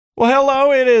Well,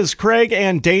 hello, it is Craig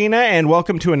and Dana, and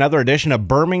welcome to another edition of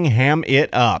Birmingham It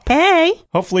Up. Hey.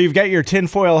 Hopefully you've got your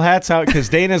tinfoil hats out, because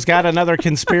Dana's got another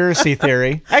conspiracy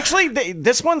theory. Actually,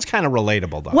 this one's kind of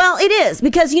relatable, though. Well, it is,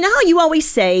 because you know how you always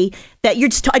say that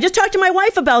I just talked to my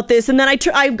wife about this, and then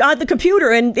I got the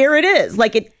computer, and there it is.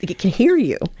 Like, it can hear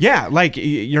you. Yeah, like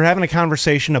you're having a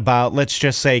conversation about, let's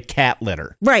just say, cat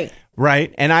litter.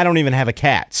 Right, and I don't even have a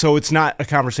cat, so it's not a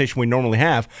conversation we normally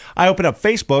have. I open up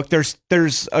Facebook,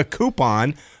 there's a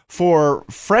coupon for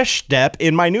Fresh Step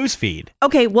in my news feed.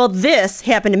 Okay, well, this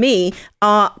happened to me,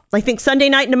 I think Sunday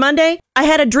night into Monday. I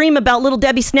had a dream about Little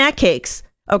Debbie snack cakes.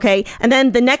 Okay, and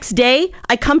then the next day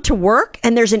I come to work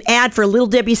and there's an ad for Little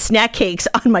Debbie snack cakes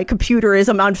on my computer as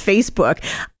I'm on Facebook.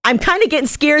 I'm kind of getting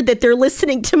scared that they're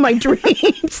listening to my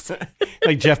dreams.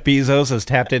 Like Jeff Bezos has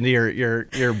tapped into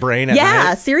your brain at Yeah,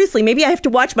 night. seriously. Maybe I have to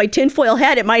watch my tinfoil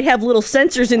hat. It might have little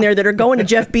sensors in there that are going to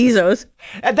Jeff Bezos.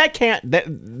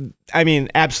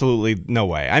 Absolutely no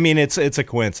way. I mean, it's a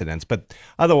coincidence, but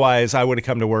otherwise I would have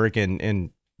come to work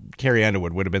and Carrie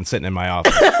Underwood would have been sitting in my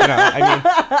office.